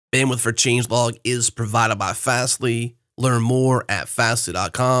Bandwidth for Changelog is provided by Fastly. Learn more at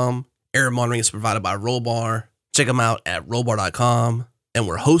fastly.com. Error monitoring is provided by Rollbar. Check them out at rollbar.com. And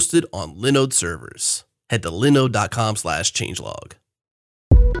we're hosted on Linode servers. Head to linode.com/changelog.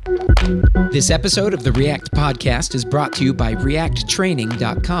 This episode of the React Podcast is brought to you by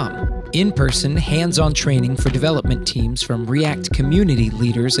reacttraining.com. In-person, hands-on training for development teams from React community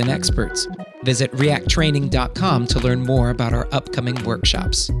leaders and experts. Visit reacttraining.com to learn more about our upcoming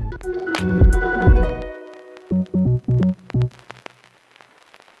workshops.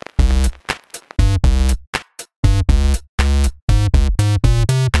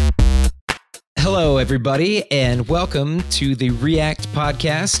 Hello, everybody, and welcome to the React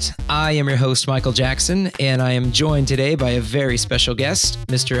Podcast. I am your host, Michael Jackson, and I am joined today by a very special guest,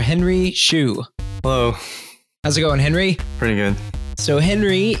 Mr. Henry Zhu. Hello. How's it going, Henry? Pretty good. So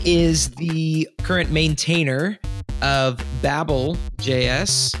Henry is the current maintainer of Babel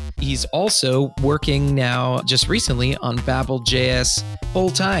JS. He's also working now, just recently, on Babel JS full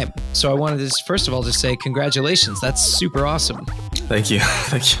time. So I wanted to, first of all, just say congratulations. That's super awesome. Thank you.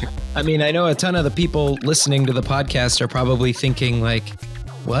 Thank you. I mean, I know a ton of the people listening to the podcast are probably thinking like,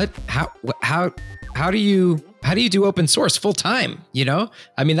 what? How do you do open source full time? You know,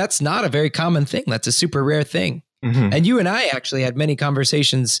 I mean, that's not a very common thing. That's a super rare thing. Mm-hmm. And you and I actually had many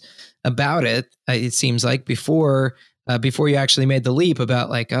conversations about it. It seems like before you actually made the leap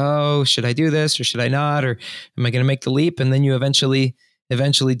about like, oh, should I do this or should I not? Or am I going to make the leap? And then you eventually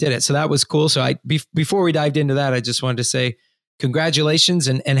did it. So that was cool. So before we dived into that, I just wanted to say congratulations.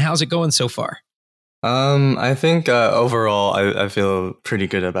 And how's it going so far? I think overall, I feel pretty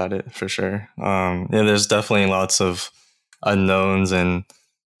good about it for sure. There's definitely lots of unknowns and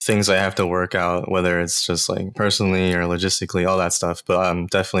things I have to work out, whether it's just like personally or logistically, all that stuff. But I'm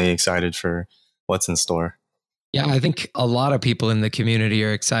definitely excited for what's in store. Yeah, I think a lot of people in the community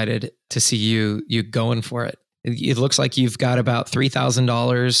are excited to see you going for it. It looks like you've got about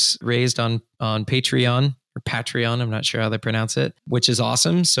 $3,000 raised on Patreon or Patreon. I'm not sure how they pronounce it, which is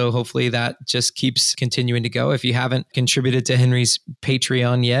awesome. So hopefully that just keeps continuing to go. If you haven't contributed to Henry's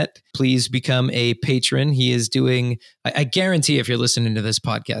Patreon yet, please become a patron. He is doing, I guarantee if you're listening to this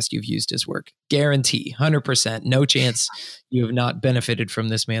podcast, you've used his work. Guarantee, 100%. No chance you have not benefited from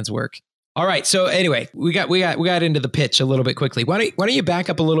this man's work. All right. So anyway, we got into the pitch a little bit quickly. Why don't you back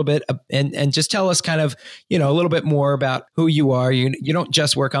up a little bit and just tell us kind of, a little bit more about who you are. You don't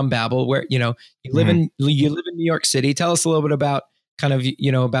just work on Babel, where, you live in New York City. Tell us a little bit about kind of,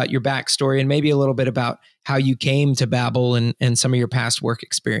 about your backstory and maybe a little bit about how you came to Babel and some of your past work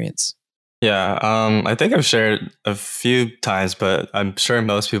experience. Yeah. I think I've shared a few times, but I'm sure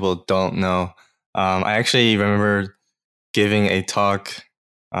most people don't know. I actually remember giving a talk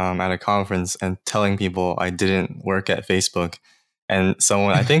at a conference and telling people I didn't work at Facebook. And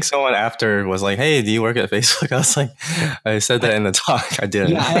I think someone after was like, hey, do you work at Facebook? I was like, I said that in the talk. I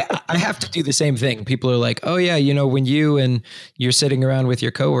didn't. Yeah, I have to do the same thing. People are like, oh yeah, when you're sitting around with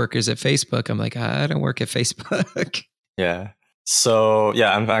your coworkers at Facebook, I'm like, I don't work at Facebook. Yeah. So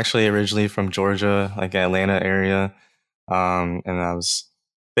yeah, I'm actually originally from Georgia, like Atlanta area. And I was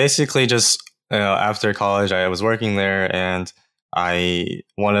basically just, after college, I was working there, and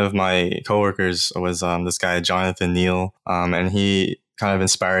one of my coworkers was this guy, Jonathan Neal, and he kind of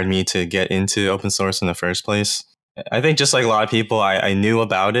inspired me to get into open source in the first place. I think just like a lot of people, I knew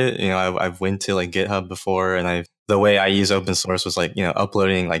about it. I've went to like GitHub before, and the way I use open source was like,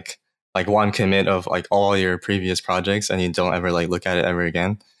 uploading like one commit of like all your previous projects, and you don't ever like look at it ever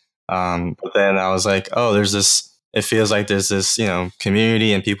again. But then I was like, oh, it feels like there's this,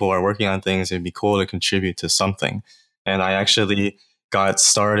 community and people are working on things. It'd be cool to contribute to something. And I actually got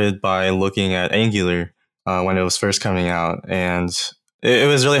started by looking at Angular when it was first coming out. And it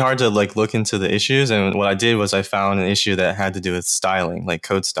was really hard to like look into the issues. And what I did was I found an issue that had to do with styling, like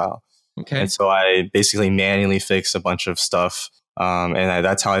code style. Okay. And so I basically manually fixed a bunch of stuff.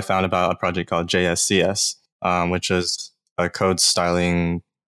 That's how I found about a project called JSCS, which is a code styling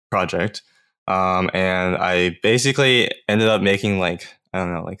project. And I basically ended up making like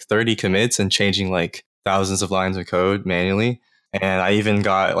 30 commits and changing like thousands of lines of code manually. And I even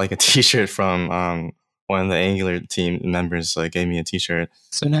got like a t-shirt from one of the Angular team members gave me a t-shirt.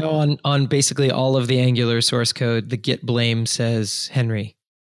 So now on basically all of the Angular source code, the git blame says Henry.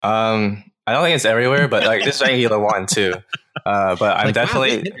 I don't think it's everywhere, but like this is Angular 1 too. But I'm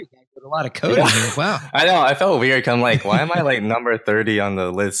definitely... Wow, Henry got a lot of code in here. Wow. I know. I felt weird. I'm like, why am I like number 30 on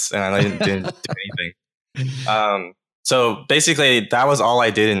the list? And I didn't do anything. So basically, that was all I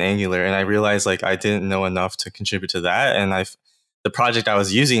did in Angular, and I realized like I didn't know enough to contribute to that. And the project I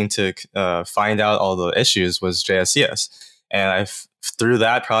was using to find out all the issues was JSCS, and I through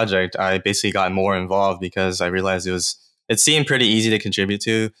that project, I basically got more involved because I realized it seemed pretty easy to contribute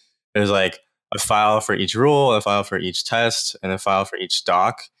to. There's like a file for each rule, a file for each test, and a file for each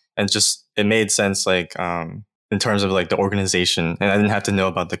doc. And just, it made sense, like, in terms of like the organization, and I didn't have to know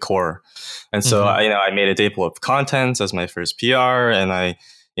about the core. And so, I made a table of contents as my first PR, and I,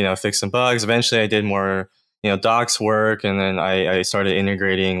 fixed some bugs. Eventually I did more, docs work. And then I started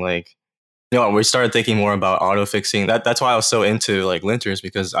integrating, like, we started thinking more about auto fixing. That's why I was so into like linters,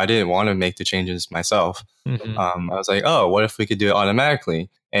 because I didn't want to make the changes myself. I was like, oh, what if we could do it automatically?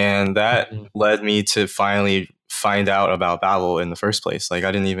 And that led me to finally find out about Babel in the first place. Like,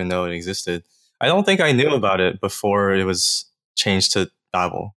 I didn't even know it existed. I don't think I knew about it before it was changed to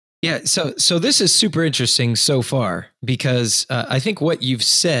Babel. Yeah. So this is super interesting so far, because I think what you've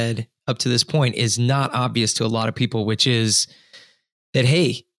said up to this point is not obvious to a lot of people, which is that,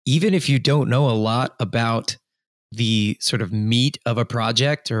 hey, even if you don't know a lot about the sort of meat of a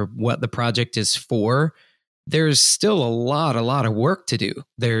project or what the project is for, there's still a lot of work to do.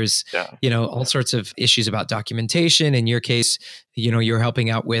 There's, all sorts of issues about documentation. In your case, you're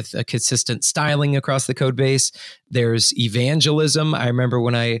helping out with a consistent styling across the code base. There's evangelism. I remember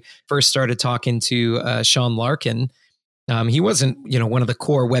when I first started talking to Sean Larkin, he wasn't, one of the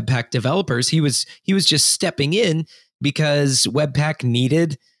core Webpack developers. He was just stepping in because Webpack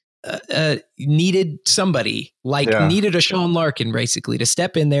needed somebody, needed a Sean Larkin basically to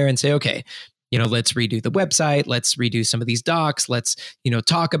step in there and say, okay, let's redo the website. Let's redo some of these docs. Let's,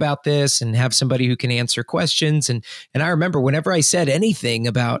 talk about this and have somebody who can answer questions. And I remember whenever I said anything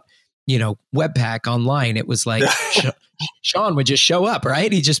about, Webpack online, it was like Sean would just show up,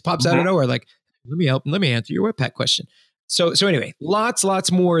 right? He just pops out of nowhere. Like, let me answer your Webpack question. So anyway,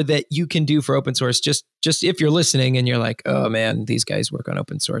 lots more that you can do for open source. Just if you're listening and you're like, oh man, these guys work on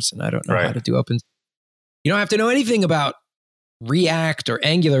open source and I don't know how to do open. You don't have to know anything about React or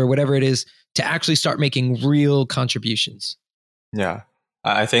Angular or whatever it is to actually start making real contributions. Yeah.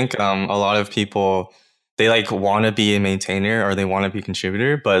 I think a lot of people, they like want to be a maintainer or they want to be a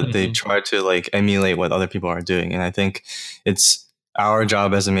contributor, but they try to like emulate what other people are doing. And I think it's our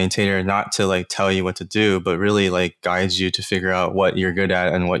job as a maintainer not to like tell you what to do, but really like guide you to figure out what you're good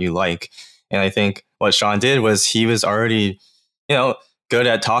at and what you like. And I think what Sean did was he was already, good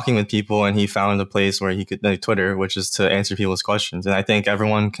at talking with people, and he found a place where he could, like Twitter, which is to answer people's questions. And I think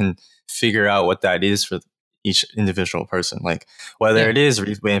everyone can figure out what that is for each individual person. Like whether it is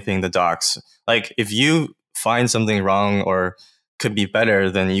revamping the docs, like if you find something wrong or could be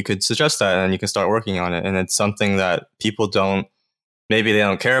better, then you could suggest that and you can start working on it. And it's something that people maybe they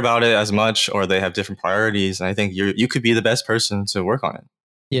don't care about it as much, or they have different priorities. And I think you could be the best person to work on it.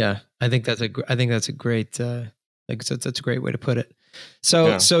 Yeah, I think that's a great that's a great way to put it.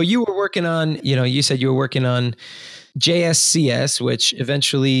 So you were working on, you said you were working on JSCS, which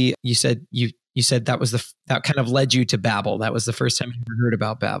eventually you said that kind of led you to Babel. That was the first time you ever heard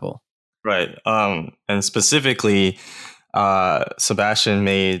about Babel. Right. And specifically, Sebastian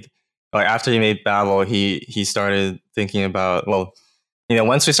after he made Babel, he started thinking about,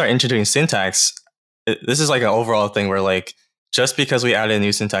 once we start introducing syntax, this is like an overall thing where like, just because we added a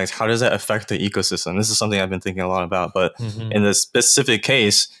new syntax, how does that affect the ecosystem? This is something I've been thinking a lot about. But in this specific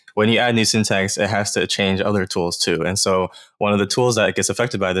case, when you add new syntax, it has to change other tools too. And so one of the tools that gets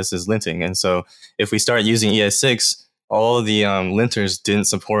affected by this is linting. And so if we start using ES6, all of the linters didn't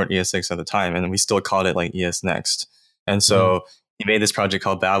support ES6 at the time, and we still called it like ES Next. And so he made this project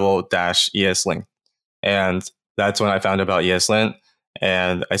called Babel-ESLint. And that's when I found about ESLint.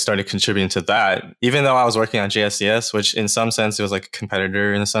 And I started contributing to that, even though I was working on JSCS, which in some sense it was like a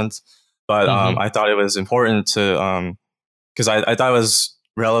competitor in a sense. But I thought it was important to, because I thought it was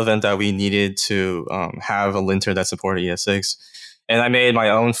relevant that we needed to have a linter that supported ES6. And I made my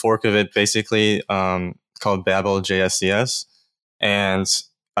own fork of it, basically called Babel JSCS. And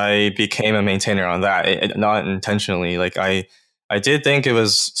I became a maintainer on that, not intentionally. Like I did think it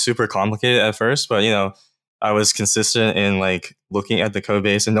was super complicated at first, but I was consistent in like looking at the code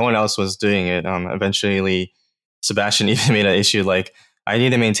base, and no one else was doing it. Eventually, Sebastian even made an issue like, I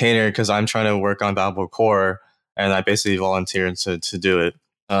need a maintainer because I'm trying to work on Babel core, and I basically volunteered to do it.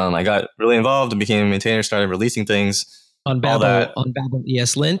 I got really involved and became a maintainer, started releasing things on Babel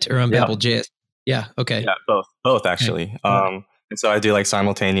ESLint or on Babel JS. Yeah. Okay. Yeah, both actually. Okay. And so I do like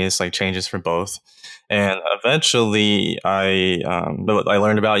simultaneous like changes for both, and eventually I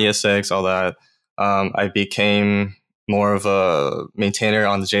learned about ES6, all that. I became more of a maintainer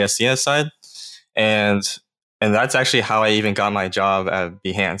on the JSCS side, and that's actually how I even got my job at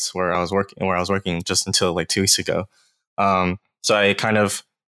Behance, where I was working just until like 2 weeks ago. So I kind of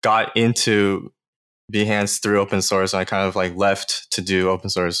got into Behance through open source, and I kind of like left to do open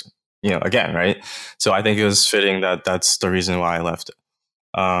source, again, right? So I think it was fitting that that's the reason why I left it.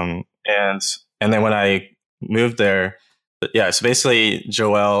 And then when I moved there, yeah, so basically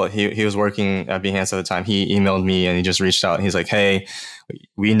Joel, he was working at Behance at the time. He emailed me and he just reached out. He's like, hey,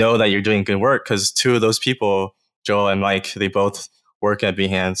 we know that you're doing good work, because two of those people, Joel and Mike, they both work at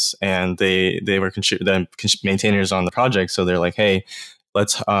Behance, and they were the maintainers on the project. So they're like, hey,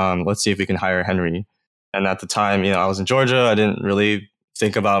 let's see if we can hire Henry. And at the time, I was in Georgia. I didn't really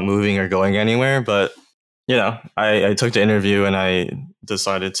think about moving or going anywhere, but I took the interview and I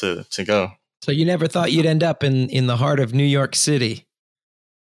decided to go. So you never thought you'd end up in the heart of New York City?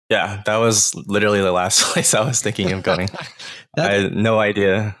 Yeah, that was literally the last place I was thinking of going. I had no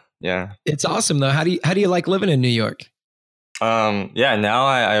idea. Yeah, it's awesome though. How do you like living in New York? Yeah, now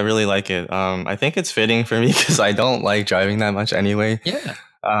I really like it. I think it's fitting for me because I don't like driving that much anyway. Yeah.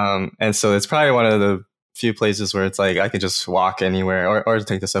 And so it's probably one of the few places where it's like I could just walk anywhere or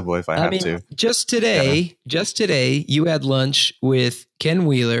take the subway if I have to. Just today, you had lunch with Ken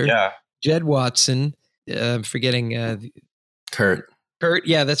Wheeler, Jed Watson, I'm forgetting Kurt.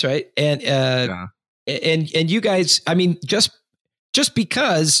 Yeah, that's right. And and you guys, I mean, just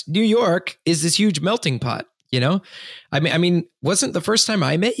because New York is this huge melting pot, I mean, wasn't the first time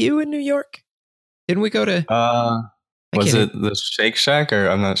I met you in New York? Didn't we go to? Was it the Shake Shack, or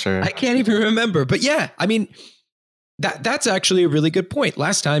I'm not sure? I can't even remember. But yeah, I mean, that's actually a really good point.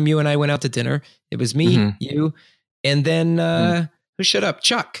 Last time you and I went out to dinner, it was me, you, and then who shut up?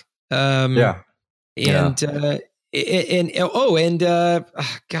 Chuck. Golly.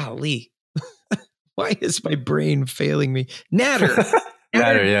 Why is my brain failing me? Natter.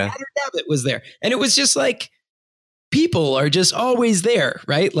 Natter Dabbit was there. And it was just like, people are just always there,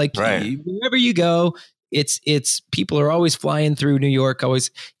 right? Like wherever you go, it's people are always flying through New York, always,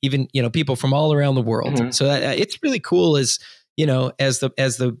 even, people from all around the world. So it's really cool as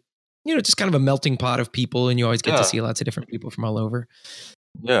the just kind of a melting pot of people, and you always get to see lots of different people from all over.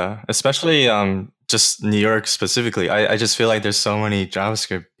 Yeah, especially just New York specifically. I just feel like there's so many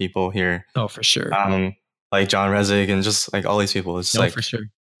JavaScript people here. Oh, for sure. Like John Resig and just like all these people. It's for sure.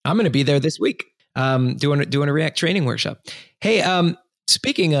 I'm going to be there this week. Doing a React training workshop. Hey,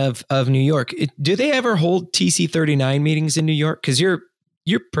 speaking of New York, do they ever hold TC39 meetings in New York? Because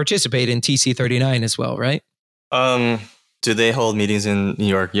you participate in TC39 as well, right? Do they hold meetings in New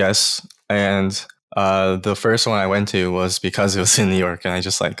York? Yes. And the first one I went to was because it was in New York, and I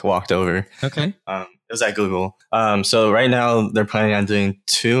just like walked over. Okay. It was at Google. So right now they're planning on doing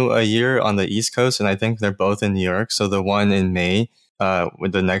 2 a year on the East Coast, and I think they're both in New York. So the one in May,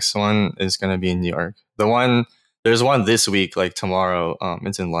 with the next one is going to be in New York. There's one this week, like tomorrow.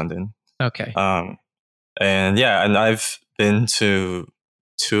 It's in London. Okay. And yeah, and I've been to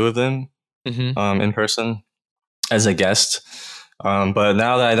 2 of them in person as a guest. But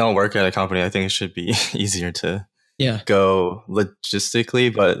now that I don't work at a company, I think it should be easier to go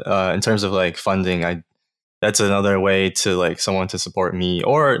logistically. But in terms of like funding, that's another way to like someone to support me,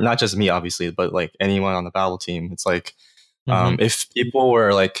 or not just me, obviously, but like anyone on the Babel team. It's like, if people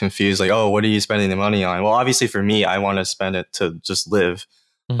were like confused, like, oh, what are you spending the money on? Well, obviously for me, I want to spend it to just live.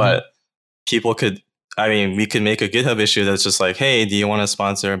 But people we could make a GitHub issue that's just like, hey, do you want to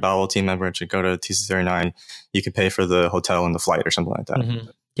sponsor a Babel team member to go to TC39? You could pay for the hotel and the flight or something like that.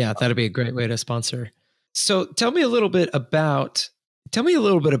 Yeah, that'd be a great way to sponsor. So tell me a little bit about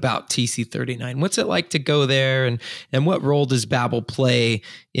TC39. What's it like to go there, and what role does Babel play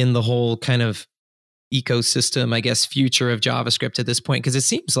in the whole kind of ecosystem, I guess, future of JavaScript at this point? Because it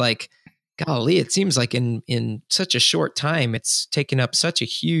seems like, golly, in such a short time, it's taken up such a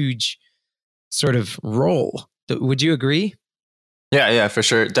huge sort of role. Would you agree? Yeah, for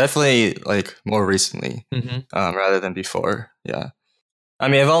sure. Definitely like more recently rather than before. Yeah. I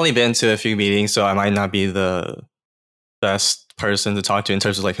mean, I've only been to a few meetings, so I might not be the best person to talk to in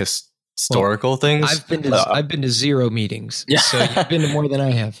terms of like historical things. I've been to 0 meetings. Yeah. So you've been to more than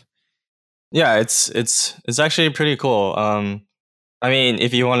I have. Yeah, it's actually pretty cool. I mean,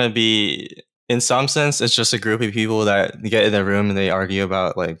 if you want to be, in some sense, it's just a group of people that get in a room and they argue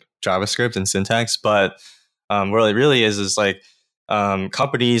about like JavaScript and syntax. But what it really is like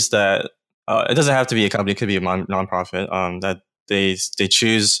companies that it doesn't have to be a company; it could be a nonprofit that they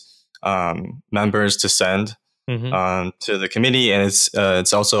choose members to send to the committee, and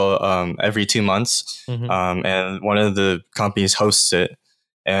it's also every 2 months, and one of the companies hosts it,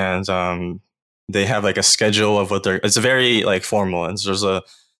 and they have like a schedule of what it's very like formal, and there's a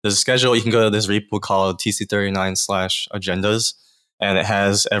schedule. You can go to this repo called TC39/agendas, and it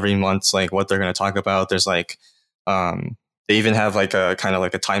has every month like what they're going to talk about. There's like they even have like a kind of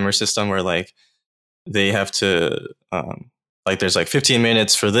like a timer system where like they have to like there's like 15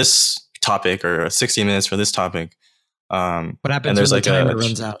 minutes for this topic or 60 minutes for this topic. What And happens when there's the like timer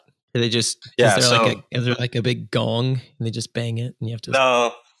runs out? Do they just yeah, is there like a big gong and they just bang it and you have to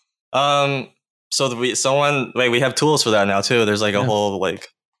no. So we have tools for that now too. There's like a whole like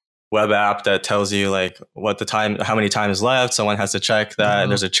web app that tells you like what the time, how many times left. Someone has to check that.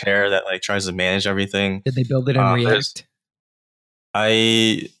 And there's a chair that like tries to manage everything. Did they build it in React?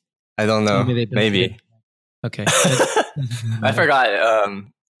 I don't know. Maybe. Okay. I forgot.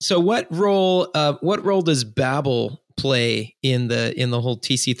 So what role does Babel play in the whole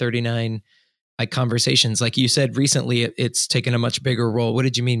TC39 conversations? Like you said recently, it's taken a much bigger role. What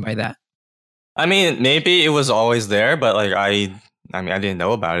did you mean by that? I mean, maybe it was always there, but like I didn't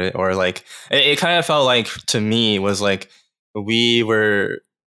know about it, or like it kind of felt like to me was like we were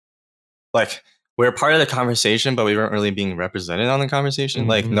part of the conversation, but we weren't really being represented on the conversation.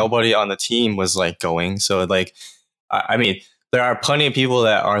 Like nobody on the team was like going. So like, I mean, there are plenty of people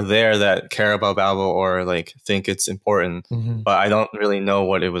that are there that care about Babel or like think it's important, but I don't really know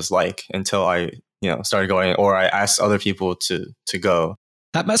what it was like until I, started going, or I asked other people to go.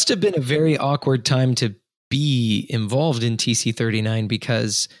 That must have been a very awkward time to be involved in TC39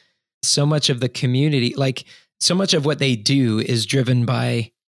 because so much of the community, like so much of what they do is driven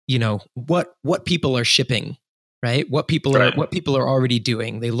by, what people are shipping, right? What people are already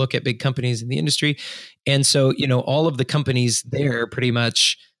doing. They look at big companies in the industry. And so, all of the companies there pretty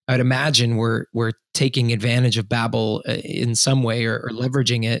much, I'd imagine were taking advantage of Babel in some way or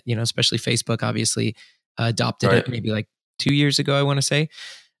leveraging it, especially Facebook obviously adopted it maybe like 2 years ago, I want to say.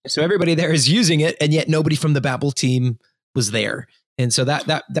 So everybody there is using it, and yet nobody from the Babel team was there. And so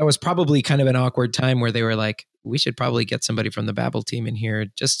that was probably kind of an awkward time where they were like, we should probably get somebody from the Babel team in here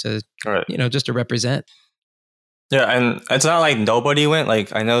just to, just to represent. Yeah, and it's not like nobody went.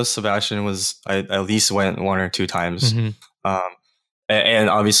 Like I know Sebastian I at least went 1 or 2 times. And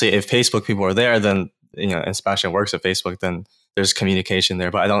obviously, if Facebook people are there, then and Sebastian works at Facebook, then there's communication there.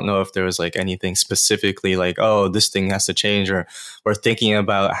 But I don't know if there was like anything specifically like, oh, this thing has to change, or we're thinking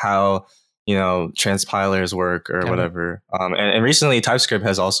about how transpilers work or whatever. And recently, TypeScript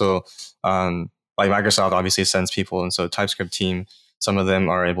has also like Microsoft obviously sends people, and so TypeScript team, some of them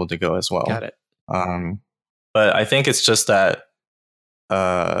are able to go as well. Got it. But I think it's just that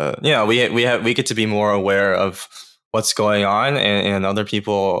we get to be more aware of what's going on, and other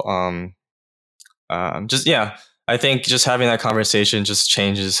people I think just having that conversation just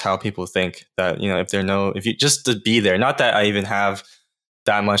changes how people think that if you just to be there. Not that I even have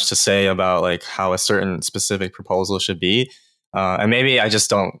that much to say about like how a certain specific proposal should be, and maybe I just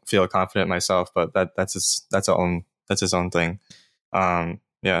don't feel confident myself, but that's his own thing. Well,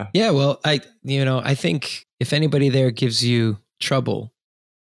 I think if anybody there gives you trouble,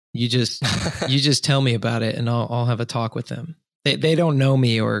 you just tell me about it, and I'll have a talk with them. They don't know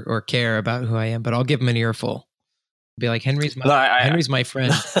me or care about who I am, but I'll give them an earful. Be like, Henry's my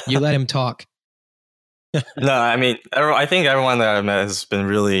friend. You let him talk. No, I mean, I think everyone that I've met has been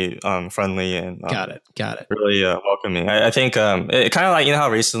really friendly and got it. Really welcoming. I think it kind of like how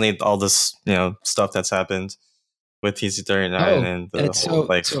recently all this stuff that's happened with TC39 and the whole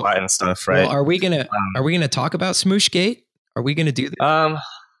flat and stuff, right? Well, are we gonna talk about Smooshgate? Are we gonna do this?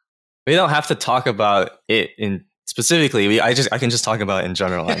 We don't have to talk about it in specifically. I can just talk about it in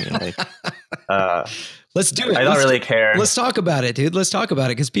general. I mean, like, let's do it. I don't really care. Let's talk about it, dude. Let's talk about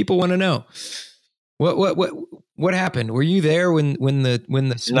it because people want to know. What happened? Were you there when the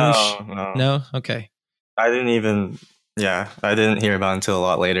Smoosh? No. Okay. I didn't hear about it until a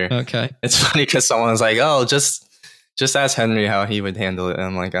lot later. Okay. It's funny because someone was like, "Oh, just ask Henry how he would handle it." And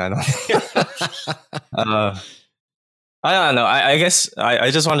I'm like, I don't. I don't know. I guess I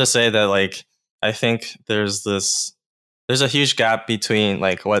just wanted to say that like I think there's a huge gap between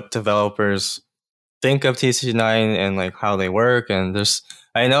like what developers think of TC9 and like how they work, and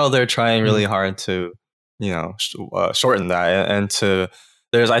I know they're trying really hard to shorten that,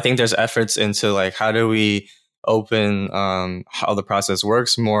 and I think there's efforts into like how do we open how the process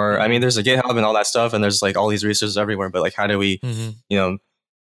works more. I mean, there's a GitHub and all that stuff, and there's like all these resources everywhere, but like how do we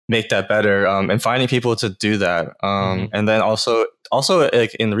make that better, and finding people to do that, and then also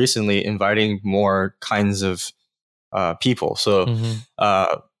like in recently inviting more kinds of people. So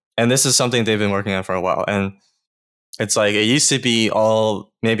and this is something they've been working on for a while, and it's like it used to be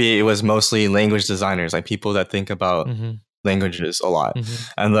maybe it was mostly language designers, like people that think about languages a lot,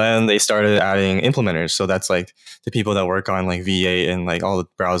 and then they started adding implementers. So that's like the people that work on like V8 and like all the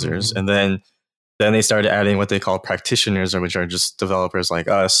browsers, and then they started adding what they call practitioners, which are just developers like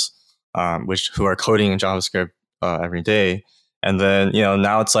us, who are coding in JavaScript every day. And then,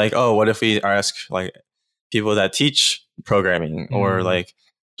 now it's like, oh, what if we ask like people that teach programming or like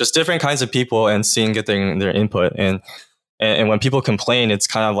just different kinds of people and getting their input. And when people complain, it's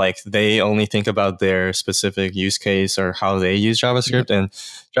kind of like they only think about their specific use case or how they use JavaScript. Yep. And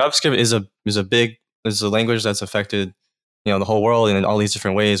JavaScript is a language that's affected, the whole world in all these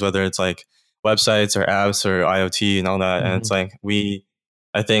different ways, whether it's like websites or apps or IoT and all that. And it's like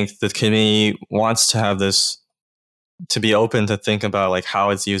I think the community wants to have this, to be open to think about like how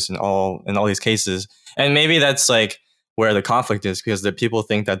it's used in all these cases. And maybe that's like where the conflict is, because the people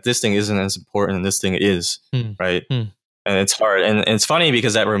think that this thing isn't as important and this thing is, right? And it's hard. And it's funny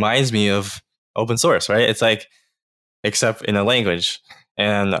because that reminds me of open source, right? It's like, except in a language.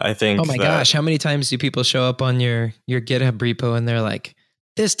 And I think, oh my gosh, how many times do people show up on your GitHub repo and they're like,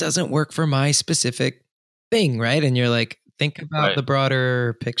 this doesn't work for my specific thing, right? And you're like, think about the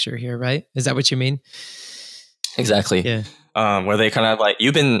broader picture here, right? Is that what you mean? Exactly. Yeah. Where they kind of like,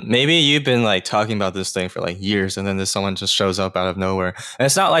 you've been like talking about this thing for like years, and then someone just shows up out of nowhere. And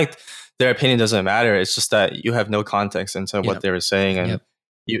it's not like their opinion doesn't matter. It's just that you have no context into what they were saying. And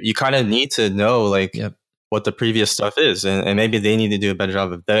you kind of need to know like what the previous stuff is. And maybe they need to do a better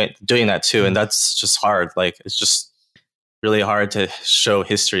job of doing that too. And that's just hard. Like, it's just really hard to show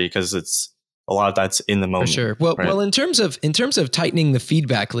history because it's a lot of that's in the moment. For sure. Well, well, in terms of tightening the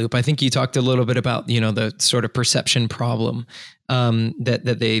feedback loop, I think you talked a little bit about, the sort of perception problem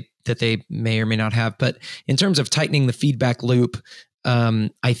that they may or may not have. But in terms of tightening the feedback loop,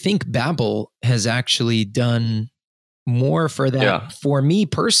 I think Babel has actually done more for that for me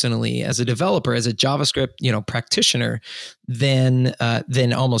personally as a developer, as a JavaScript, practitioner than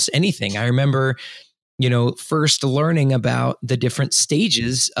almost anything. I remember, first learning about the different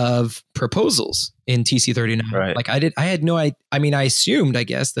stages of proposals in TC39. Right. Like I had no idea. I mean, I assumed, I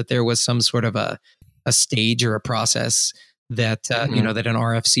guess, that there was some sort of a stage or a process that, that an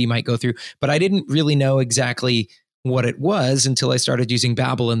RFC might go through, but I didn't really know exactly what it was until I started using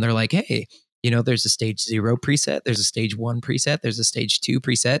Babel. And they're like, hey, there's a stage 0 preset, there's a stage 1 preset, there's a stage 2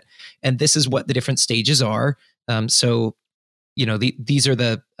 preset, and this is what the different stages are. So, these are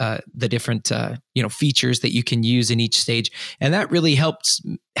the different, features that you can use in each stage. And that really helps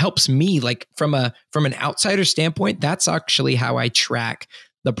me, like from an outsider standpoint. That's actually how I track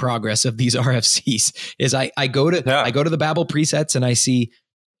the progress of these RFCs is I go to the Babel presets and I see,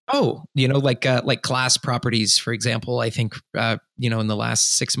 like class properties, for example, I think, in the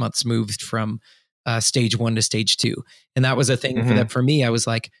last 6 months moved from stage 1 to stage 2. And that was a thing for me. I was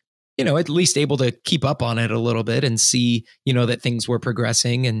like, at least able to keep up on it a little bit and see, that things were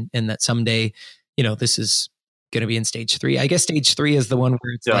progressing and that someday, this is going to be in stage 3. I guess stage 3 is the one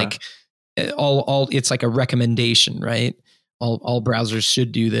where it's like all it's like a recommendation, right? All browsers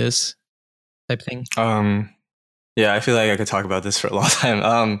should do this type thing. Yeah, I feel like I could talk about this for a long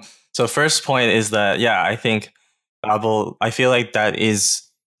time. So first point is that, I think Babel, I feel like that is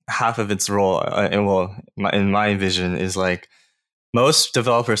half of its role. In my vision is like, most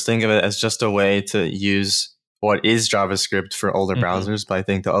developers think of it as just a way to use what is JavaScript for older browsers. But I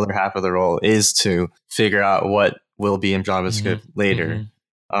think the other half of the role is to figure out what will be in JavaScript later.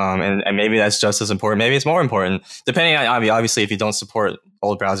 And maybe that's just as important. Maybe it's more important, depending on, obviously, if you don't support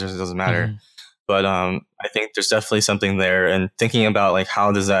old browsers, it doesn't matter. But I think there's definitely something there. And thinking about like,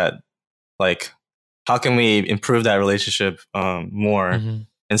 how can we improve that relationship more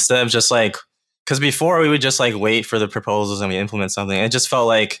instead of just like, because before we would just like wait for the proposals and we implement something. It just felt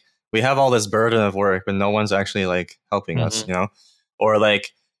like we have all this burden of work, but no one's actually like helping us,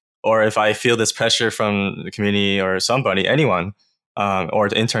 or if I feel this pressure from the community or somebody, anyone, or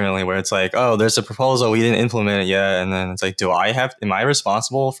internally, where it's like, oh, there's a proposal, we didn't implement it yet. And then it's like, am I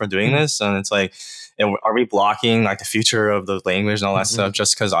responsible for doing this? And it's like, are we blocking like the future of the language and all that stuff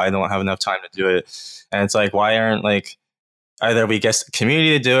just because I don't have enough time to do it? And it's like, why aren't like, either we get the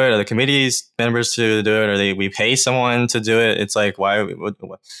community to do it or the committee's members to do it, or we pay someone to do it. It's like, why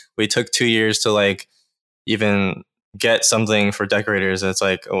we took 2 years to like even get something for decorators. It's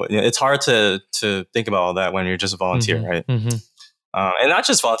like, it's hard to think about all that when you're just a volunteer, right? And not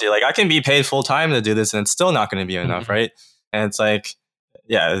just volunteer, like I can be paid full time to do this and it's still not going to be enough, right? And it's like,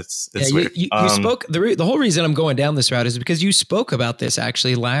 it's weird. You spoke, the whole reason I'm going down this route is because you spoke about this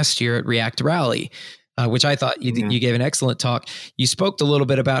actually last year at React Rally. Which I thought you gave an excellent talk. You spoke a little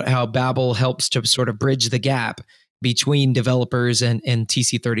bit about how Babel helps to sort of bridge the gap between developers and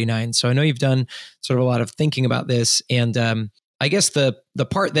TC39. So I know you've done sort of a lot of thinking about this. And I guess the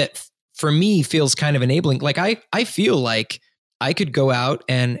part that for me feels kind of enabling, like I feel like I could go out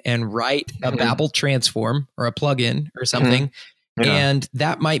and write a Babel transform or a plugin or something. And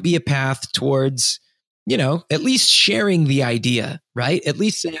that might be a path towards at least sharing the idea, right? At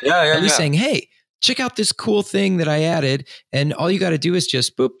least saying, hey, check out this cool thing that I added. And all you got to do is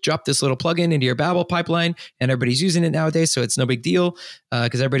just drop this little plugin into your Babel pipeline, and everybody's using it nowadays. So it's no big deal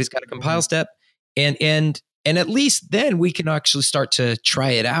because everybody's got a compile step. And at least then we can actually start to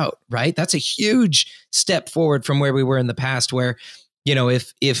try it out, right? That's a huge step forward from where we were in the past, where,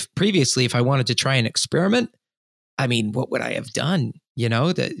 if previously, if I wanted to try an experiment, I mean, what would I have done?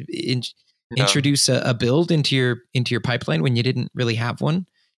 Introduce a build into your pipeline when you didn't really have one.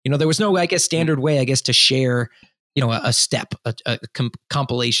 There was no, I guess, standard way, I guess, to share, a step, a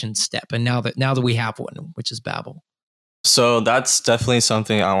compilation step. And now that we have one, which is Babel. So that's definitely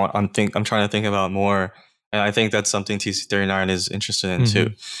something I'm trying to think about more. And I think that's something TC39 is interested in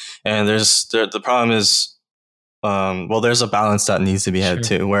too. And the problem is, there's a balance that needs to be had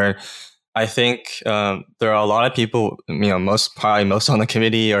too, where I think there are a lot of people, most on the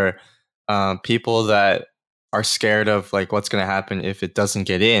committee are people that are scared of like what's going to happen if it doesn't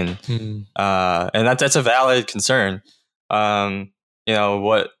get in, and that's a valid concern. How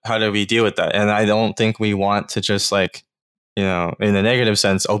do we deal with that? And I don't think we want to just like, in a negative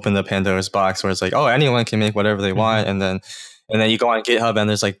sense, open the Pandora's box where it's like, oh, anyone can make whatever they want, and then you go on GitHub and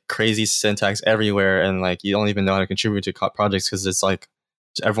there's like crazy syntax everywhere, and like you don't even know how to contribute to projects because it's like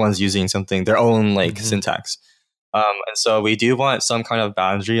everyone's using their own like syntax. And so we do want some kind of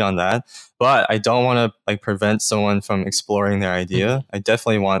boundary on that, but I don't want to like prevent someone from exploring their idea. I don't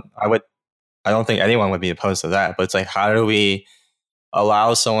think anyone would be opposed to that, but it's like, how do we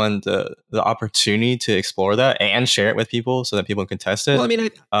allow someone the opportunity to explore that and share it with people so that people can test it? Well, I mean,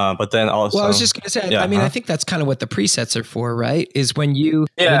 but then also, I was just going to say, I think that's kind of what the presets are for, right? Is when you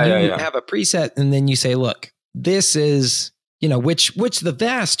have a preset and then you say, look, this is, which the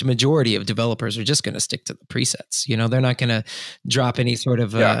vast majority of developers are just going to stick to the presets. They're not going to drop any sort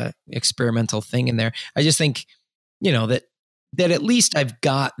of experimental thing in there. I just think, that at least I've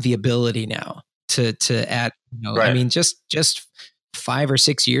got the ability now to add, Right. I mean, just 5 or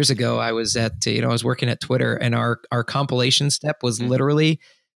 6 years ago, I was I was working at Twitter, and our compilation step was literally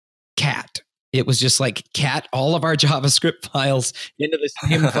cat. It was just like cat all of our JavaScript files into the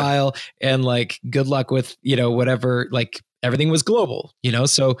same file, and like, good luck with, whatever, like everything was global,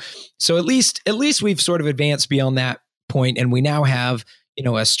 so at least we've sort of advanced beyond that point. And we now have,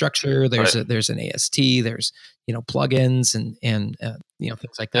 a structure, there's an AST, there's, plugins and things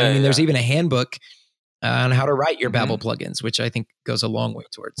like that. I mean, there's even a handbook on how to write your Babel plugins, which I think goes a long way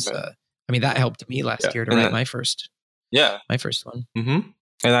towards, that helped me last year to write my first one.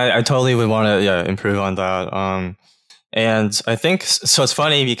 And I totally would want to improve on that. And I think, so it's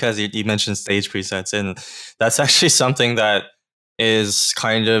funny because you mentioned stage presets, and that's actually something that is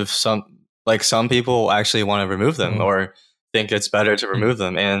kind of some people actually want to remove them or think it's better to remove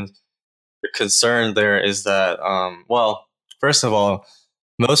them. And the concern there is that, first of all,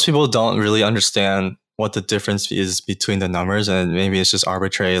 most people don't really understand what the difference is between the numbers, and maybe it's just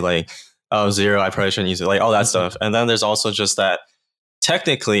arbitrary, like, oh, 0, I probably shouldn't use it, like all that stuff. And then there's also just that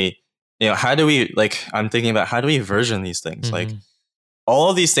technically, how do we, like, I'm thinking about how do we version these things? Like, all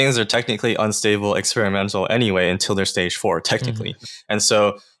of these things are technically unstable, experimental anyway, until they're stage 4, technically. And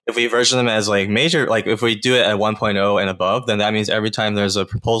so if we version them as like major, like if we do it at 1.0 and above, then that means every time there's a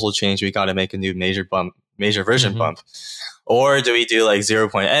proposal change, we got to make a new major version bump. Or do we do like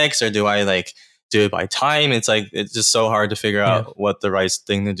 0.x, or do I like do it by time? It's like, it's just so hard to figure out what the right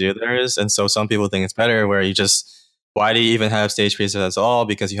thing to do there is. And so some people think it's better where you just, why do you even have stage presets at all?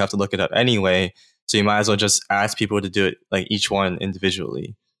 Because you have to look it up anyway. So you might as well just ask people to do it, like each one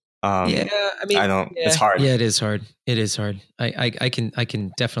individually. It's hard. Yeah, it is hard. It is hard. I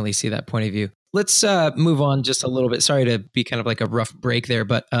can definitely see that point of view. Let's move on just a little bit. Sorry to be kind of like a rough break there,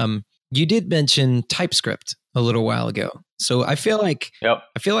 but you did mention TypeScript a little while ago. So I feel like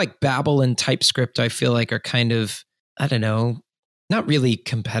Babel and TypeScript, I feel like, are kind of, I don't know, not really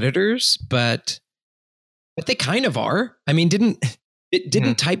competitors, but they kind of are. I mean, didn't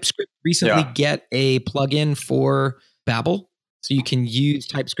TypeScript recently get a plugin for Babel? So you can use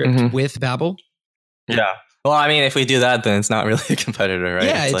TypeScript with Babel? Yeah. Well, I mean, if we do that, then it's not really a competitor, right?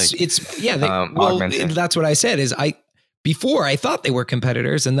 Yeah, that's what I said. Is before I thought they were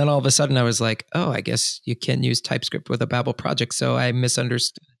competitors, and then all of a sudden I was like, oh, I guess you can use TypeScript with a Babel project. So I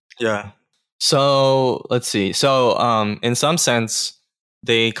misunderstood. Yeah. So let's see. So in some sense,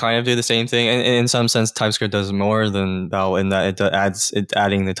 they kind of do the same thing, and in some sense, TypeScript does more than Babel in that it's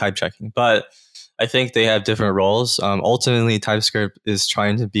adding the type checking. But I think they have different roles. Ultimately, TypeScript is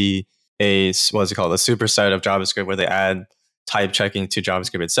trying to be a superset of JavaScript, where they add type checking to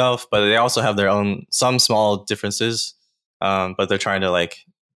JavaScript itself. But they also have their own some small differences. But they're trying to like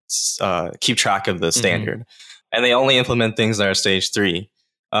keep track of the standard, and they only implement things that are stage 3.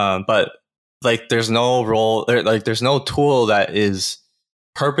 But like, there's no there's no tool that is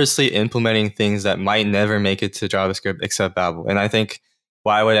purposely implementing things that might never make it to JavaScript except Babel. And I think,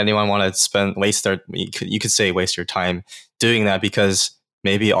 why would anyone want to waste your time doing that, because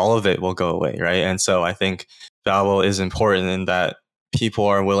maybe all of it will go away, right? And so I think Babel is important in that people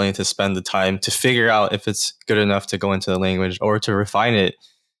are willing to spend the time to figure out if it's good enough to go into the language, or to refine it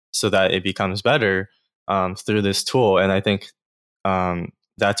so that it becomes better through this tool. And I think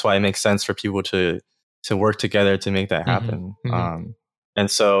that's why it makes sense for people to work together to make that happen. And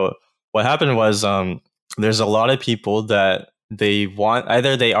so what happened was, there's a lot of people that they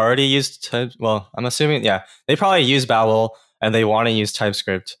already used I'm assuming, they probably use Babel and they want to use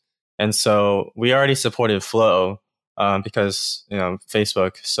TypeScript. And so we already supported Flow because,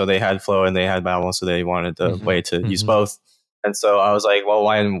 Facebook, so they had Flow and they had Babel, so they wanted the way to use both. And so I was like, well,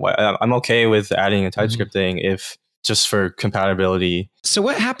 why I'm okay with adding a TypeScript thing if just for compatibility. So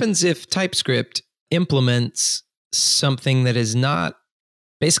what happens if TypeScript implements something that is not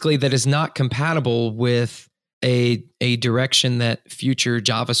compatible with a direction that future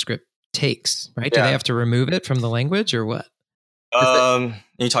JavaScript takes, right? Do they have to remove it from the language, or what? Are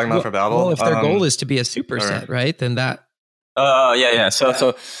you talking about for Babel? Well, if their goal is to be a superset, right? Then that. Yeah.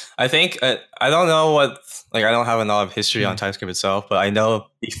 So I think I don't know I don't have a lot of history on TypeScript itself, but I know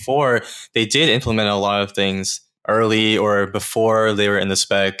before they did implement a lot of things early or before they were in the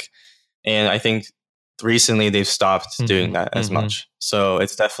spec, and I think recently they've stopped doing that as much. So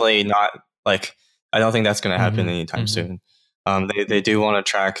it's definitely not I don't think that's going to happen anytime soon. They do want to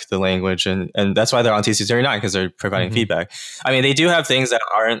track the language, and that's why they're on TC39, because they're providing feedback. I mean, they do have things that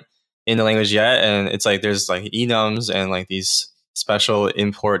aren't in the language yet, and it's there's enums and these special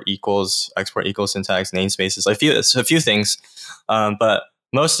import equals, export equals syntax, namespaces, a few things, but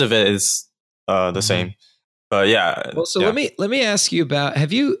most of it is the same. But yeah. Well, so let me ask you about,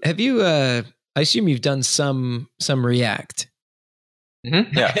 have you I assume you've done some React.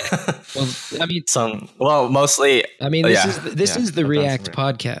 Yeah. Well, I mean, mostly. I mean, this is the React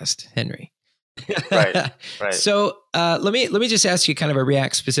podcast, Henry. Right. So let me just ask you kind of a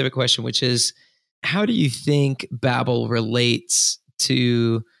React specific question, which is, how do you think Babel relates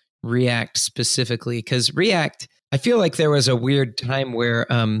to React specifically? Because React, I feel like there was a weird time where,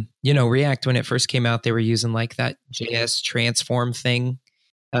 React, when it first came out, they were using that JS transform thing,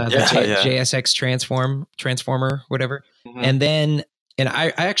 JSX transformer, whatever. And then, and I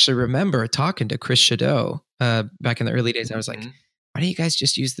actually remember talking to Chris Shadow back in the early days. I was like, why don't you guys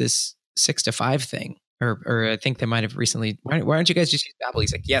just use this 6 to 5 thing? Or I think they might have recently, why don't you guys just use Babel?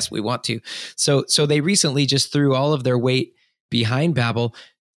 He's like, yes, we want to. So they recently just threw all of their weight behind Babel.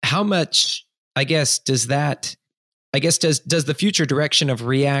 How much, does the future direction of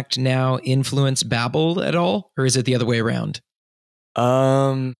React now influence Babel at all? Or is it the other way around?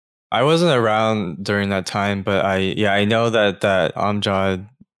 I wasn't around during that time, but I know that Amjad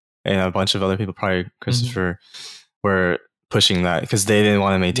and a bunch of other people, probably Christopher, were pushing that because they didn't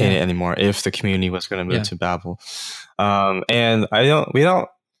want to maintain it anymore if the community was going to move to Babel. And I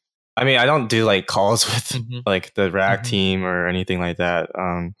don't do calls with the React team or anything like that.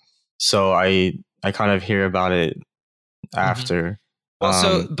 So I kind of hear about it after.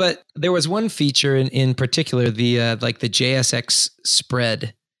 Well, but there was one feature in particular, the the JSX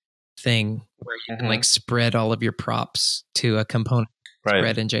spread thing, where you can spread all of your props to a component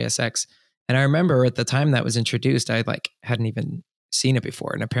spread in JSX. And I remember at the time that was introduced, I hadn't even seen it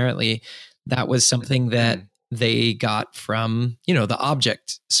before. And apparently that was something that they got from, the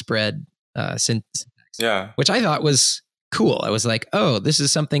object spread syntax, which I thought was cool. I was like, oh, this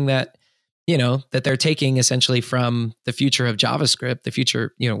is something that, that they're taking essentially from the future of JavaScript, the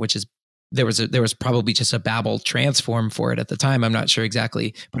future, which is, there was probably just a Babel transform for it at the time. I'm not sure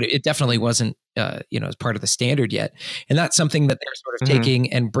exactly, but it definitely wasn't, as part of the standard yet. And that's something that they're sort of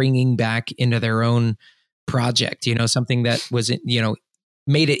taking and bringing back into their own project, something that was,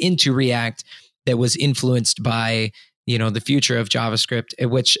 made it into React that was influenced by, the future of JavaScript,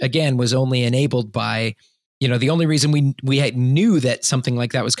 which again was only enabled by, the only reason we knew that something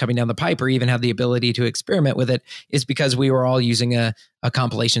like that was coming down the pipe, or even had the ability to experiment with it, is because we were all using a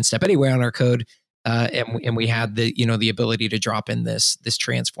compilation step anyway on our code, and we had the the ability to drop in this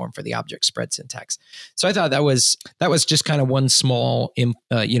transform for the object spread syntax. So I thought that was just kind of one small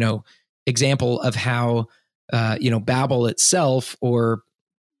example of how Babel itself, or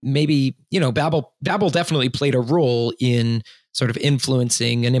maybe Babel definitely played a role in sort of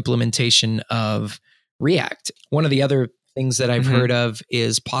influencing an implementation of React. One of the other things that I've heard of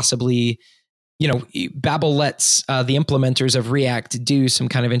is possibly, Babel lets the implementers of React do some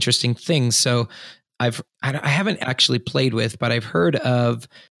kind of interesting things. So I haven't actually played with, but I've heard of,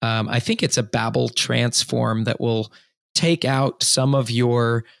 I think it's a Babel transform that will take out some of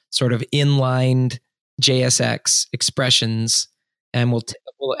your sort of inlined JSX expressions and will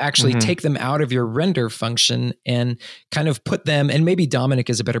actually take them out of your render function and kind of put them, and maybe Dominic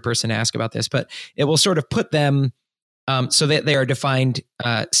is a better person to ask about this, but it will sort of put them so that they are defined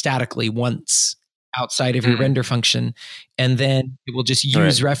statically once outside of your render function. And then it will just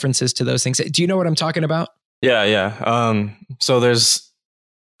use references to those things. Do you know what I'm talking about? Yeah. So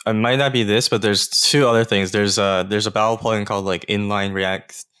it might not be this, but there's two other things. There's a Babel plugin called like inline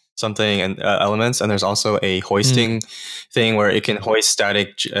React something and elements, and there's also a hoisting thing where it can hoist static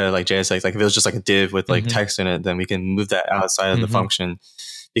like JSX. Like if it was just like a div with like text in it, then we can move that outside of the function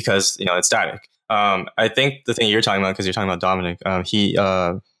because it's static. I think the thing you're talking about, because you're talking about Dominic, he's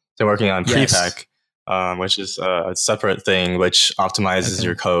been working on prepack, which is a separate thing which optimizes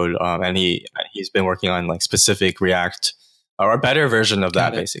your code, and he's been working on like specific React or a better version of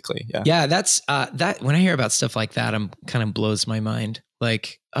that, basically. Yeah, that's that. When I hear about stuff like that, kind of blows my mind.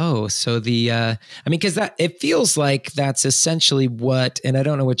 Like, oh, so because that it feels like that's essentially what, and I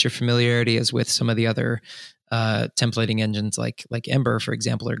don't know what your familiarity is with some of the other templating engines like Ember, for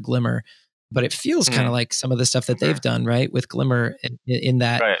example, or Glimmer, but it feels kind of like some of the stuff that they've done, right, with Glimmer in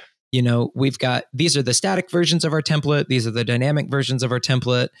that. Right. We've got, these are the static versions of our template. These are the dynamic versions of our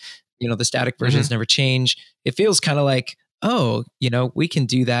template. The static versions never change. It feels kind of like, oh, we can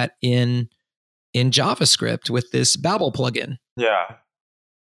do that in JavaScript with this Babel plugin. Yeah.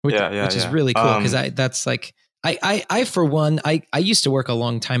 Which is really cool, because that's like, I for one, I used to work a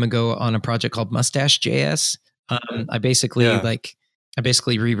long time ago on a project called Mustache.js. I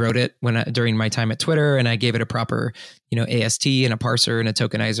basically rewrote it during my time at Twitter, and I gave it a proper, AST and a parser and a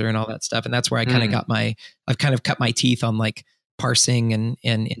tokenizer and all that stuff. And that's where I kind of I've kind of cut my teeth on like parsing and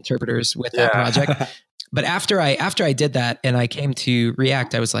interpreters with that project. But after I did that and I came to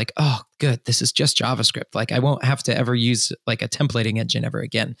React, I was like, oh, good. This is just JavaScript. Like I won't have to ever use like a templating engine ever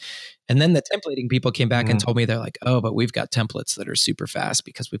again. And then the templating people came back and told me, they're like, oh, but we've got templates that are super fast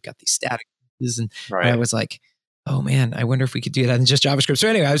because we've got these static. And I was like, oh man, I wonder if we could do that in just JavaScript. So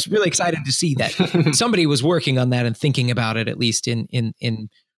anyway, I was really excited to see that somebody was working on that and thinking about it, at least in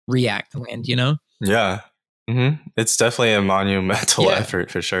React land, Yeah. It's definitely a monumental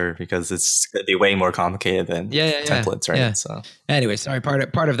effort for sure, because it's going to be way more complicated than templates, right? Yeah. So anyway, sorry, part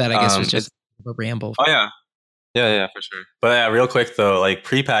of that, I guess, was just a ramble. Oh yeah. Yeah, for sure. But real quick though, like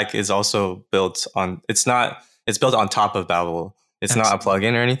prepack is also built on, it's built on top of Babel. It's not a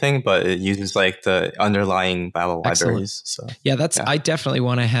plugin or anything, but it uses like the underlying Babel libraries. So I definitely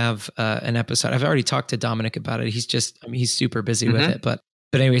want to have an episode. I've already talked to Dominic about it. He's super busy with it, but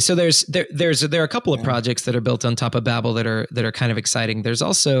anyway, so there are a couple of projects that are built on top of Babel that are kind of exciting. There's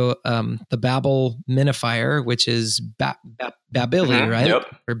also the Babel minifier, which is Babili, right?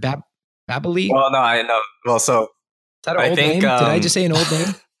 Yep. Or Babili? Well, no, I know. Well, so is that an old name? Did I just say an old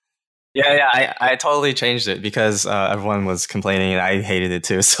name? Yeah. I totally changed it because everyone was complaining and I hated it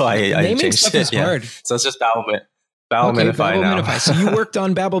too. So I changed stuff it. Is hard. So it's just Babel Minify now. Minify. So you worked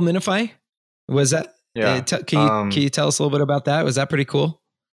on Babel Minify? Was that? Yeah. Can you tell us a little bit about that? Was that pretty cool?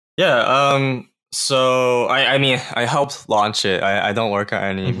 Yeah. So I helped launch it. I don't work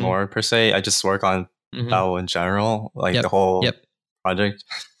on it anymore per se. I just work on Babel in general, like the whole project.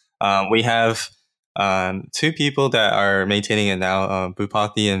 We have two people that are maintaining it now,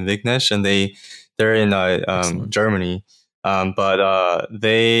 Bupati and Vignesh, and they're in Germany. But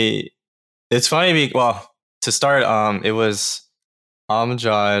it's funny. To start, it was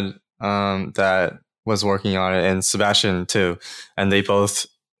Amjad that was working on it, and Sebastian too, and they both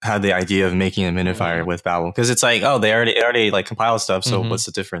had the idea of making a minifier with Babel, because it's like, oh, they already like compile stuff, so what's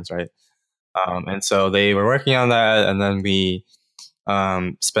the difference, right? And so they were working on that, and then we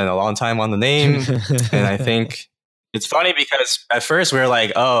spent a long time on the name. And I think it's funny because at first we were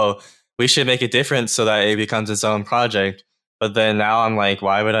like, oh, we should make it different so that it becomes its own project. But then now I'm like,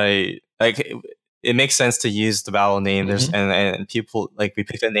 why would I like? It makes sense to use the Babel name. There's and people like, we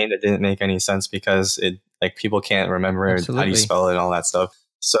picked a name that didn't make any sense because it like people can't remember how you spell it and all that stuff.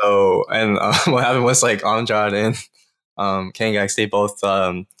 So and what happened was like Amjad and Kangax, they both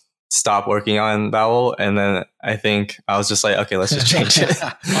stopped working on Babel, and then I think I was just like, okay, let's just change it.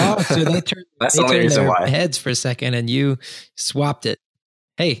 So they turned that's the only reason why. Heads for a second, and you swapped it.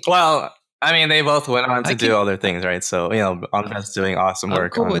 Hey, well, I mean, they both went on to do other things, right? So Amjad's doing awesome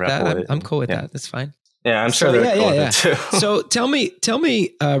work. I'm cool with that. I'm cool with that. That's fine. Yeah, I'm sure they're cool with it too. So tell me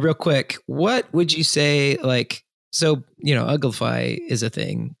real quick, what would you say, like, So, Uglify is a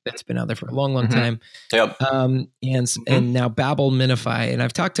thing that's been out there for a long, long Mhm. time. Yep. And now Babel Minify. And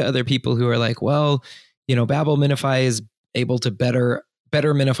I've talked to other people who are like, well, Babel Minify is able to better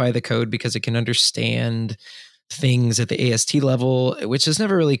minify the code because it can understand things at the AST level, which has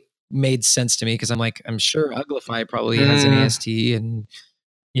never really made sense to me because I'm like, I'm sure Uglify probably has an AST and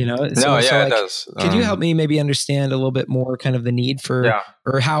No, so yeah, it like, does. could you help me maybe understand a little bit more kind of the need for, Yeah.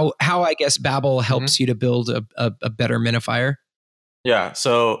 or how I guess Babel helps you to build a better minifier? Yeah.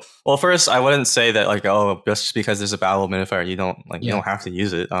 So, well, first, I wouldn't say that like, oh, just because there's a Babel minifier, you don't you don't have to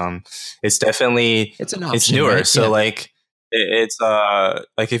use it. It's definitely It's an option, it's newer. right? So like, it's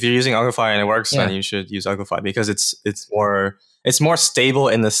like if you're using Uglify and it works, Yeah. then you should use Uglify because it's more stable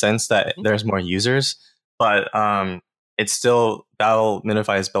in the sense that there's more users, but it's still Babel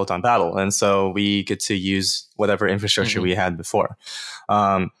Minify is built on Babel, and so we get to use whatever infrastructure we had before.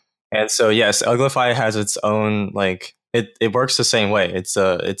 And so yes, Uglify has its own like it works the same way. It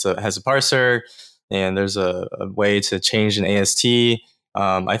has a parser, and there's a way to change an AST.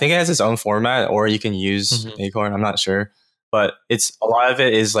 I think it has its own format, or you can use Acorn. I'm not sure, but it's a lot of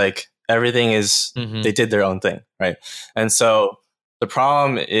it is like everything is they did their own thing, right? And so the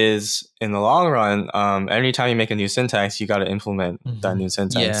problem is in the long run, anytime you make a new syntax, you got to implement that new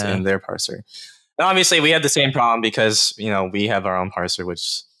syntax in their parser. And obviously, we had the same problem because we have our own parser,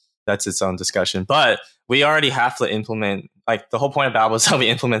 which that's its own discussion. But we already have to implement, like the whole point of Babel is how we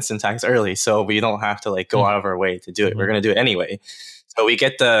implement syntax early, so we don't have to like go out of our way to do it. We're going to do it anyway. So we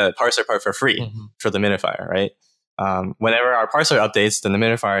get the parser part for free for the minifier, right? Whenever our parser updates, then the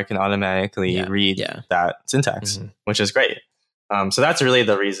minifier can automatically read that syntax, which is great. So that's really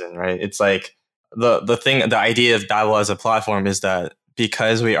the reason, right? It's like the idea of Babel as a platform is that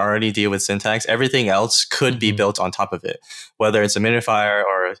because we already deal with syntax, everything else could be built on top of it, whether it's a minifier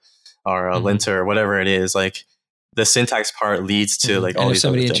or a linter or whatever it is. Like the syntax part leads to like all and if these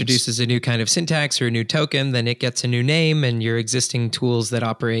somebody other introduces a new kind of syntax or a new token, then it gets a new name, and your existing tools that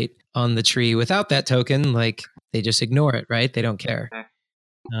operate on the tree without that token, like they just ignore it, right? They don't care.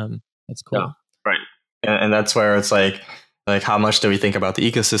 That's cool. Yeah, right. And that's where it's like how much do we think about the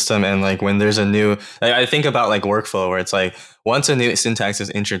ecosystem? And like when there's a new, I think about like workflow where it's like once a new syntax is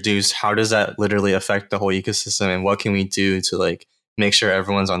introduced, how does that literally affect the whole ecosystem, and what can we do to like make sure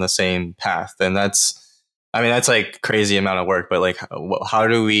everyone's on the same path? And that's like crazy amount of work, but like how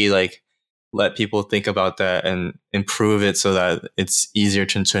do we like let people think about that and improve it so that it's easier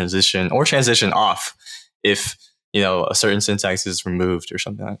to transition off if a certain syntax is removed or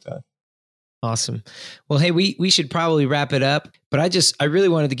something like that. Awesome. Well, hey, we should probably wrap it up, but I really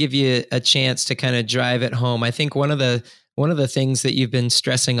wanted to give you a chance to kind of drive it home. I think one of the things that you've been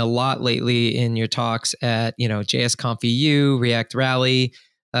stressing a lot lately in your talks at JSConf EU, React Rally,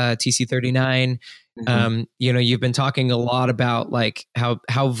 TC39, you've been talking a lot about like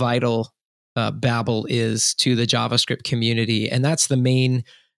how vital Babel is to the JavaScript community, and that's the main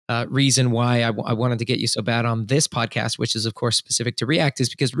reason why I wanted to get you so bad on this podcast, which is of course specific to React, is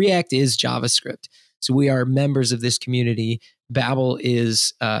because React is JavaScript. So we are members of this community. Babel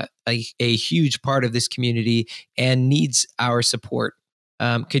is a huge part of this community and needs our support.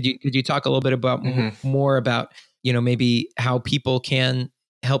 Could you talk a little bit about more about maybe how people can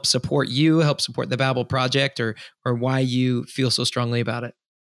help support you, help support the Babel project, or why you feel so strongly about it?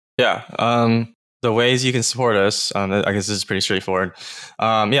 Yeah. The ways you can support us, I guess this is pretty straightforward.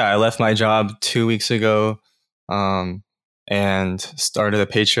 I left my job 2 weeks ago and started a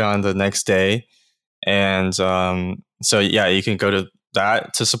Patreon the next day. And so you can go to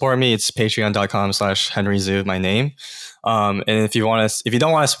that to support me. It's patreon.com/Henry Zhu, my name. And if you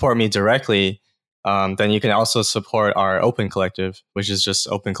don't want to support me directly, then you can also support our Open Collective, which is just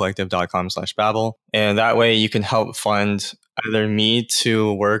opencollective.com/Babel. And that way you can help fund either me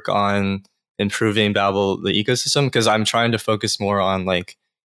to work on improving Babel, the ecosystem, because I'm trying to focus more on like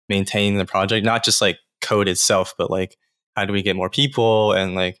maintaining the project, not just like code itself, but like how do we get more people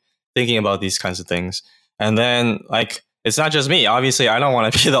and like thinking about these kinds of things. And then like it's not just me. Obviously, I don't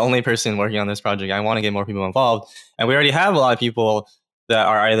want to be the only person working on this project. I want to get more people involved. And we already have a lot of people that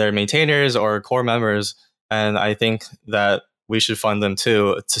are either maintainers or core members. And I think that we should fund them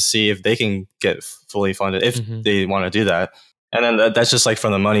too to see if they can get fully funded if they want to do that. And then that's just like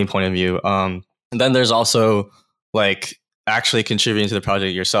from the money point of view. And then there's also like actually contributing to the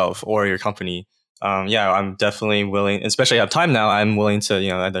project yourself or your company. I'm definitely willing, especially I have time now. I'm willing to,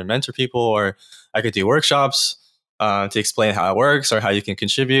 either mentor people or I could do workshops to explain how it works or how you can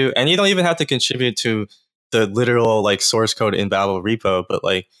contribute. And you don't even have to contribute to the literal like source code in Babel repo, but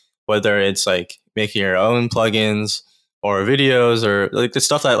like whether it's like making your own plugins or videos or like the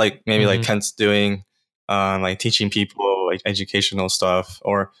stuff that like maybe like Kent's doing. like teaching people like educational stuff,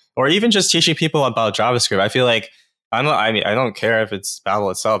 or even just teaching people about JavaScript. I feel like I don't care if it's Babel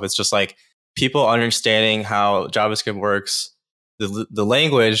itself. It's just like people understanding how JavaScript works, the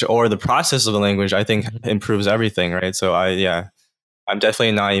language or the process of the language, I think improves everything, right? So I'm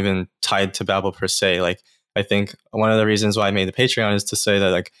definitely not even tied to Babel per se. Like, I think one of the reasons why I made the Patreon is to say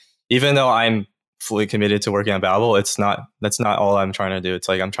that, like, even though I'm fully committed to working on Babel, that's not all I'm trying to do. It's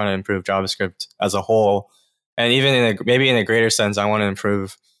like I'm trying to improve JavaScript as a whole, and even maybe in a greater sense, I want to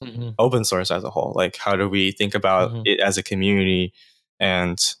improve open source as a whole. Like, how do we think about it as a community?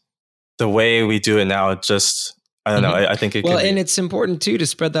 And the way we do it now, just I don't know. I think it. And it's important too to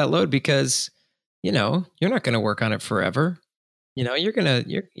spread that load, because you're not going to work on it forever. You're gonna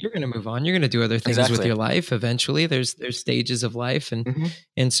move on. You're gonna do other things with your life. Eventually, there's stages of life,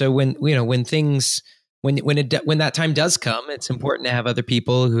 and so when that time does come, it's important to have other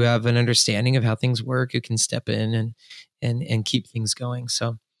people who have an understanding of how things work, who can step in and keep things going.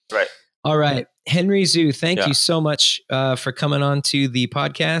 So, right. All right, Henry Zhu, thank you so much for coming on to the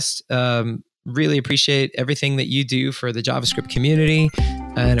podcast. Really appreciate everything that you do for the JavaScript community,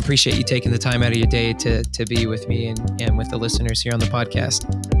 and appreciate you taking the time out of your day to be with me and with the listeners here on the podcast.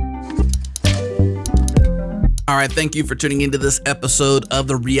 All right, thank you for tuning into this episode of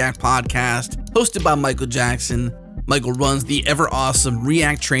the React Podcast, hosted by Michael Jackson. Michael runs the ever awesome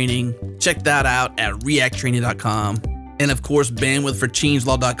React training. Check that out at reacttraining.com. And of course, bandwidth for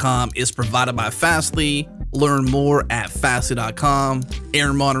changelog.com is provided by Fastly. Learn more at fastly.com.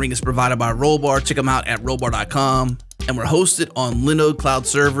 Error monitoring is provided by Rollbar. Check them out at rollbar.com. And we're hosted on Linode cloud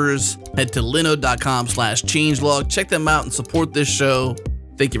servers. Head to linode.com/changelog. Check them out and support this show.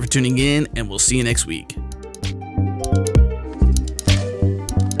 Thank you for tuning in, and we'll see you next week.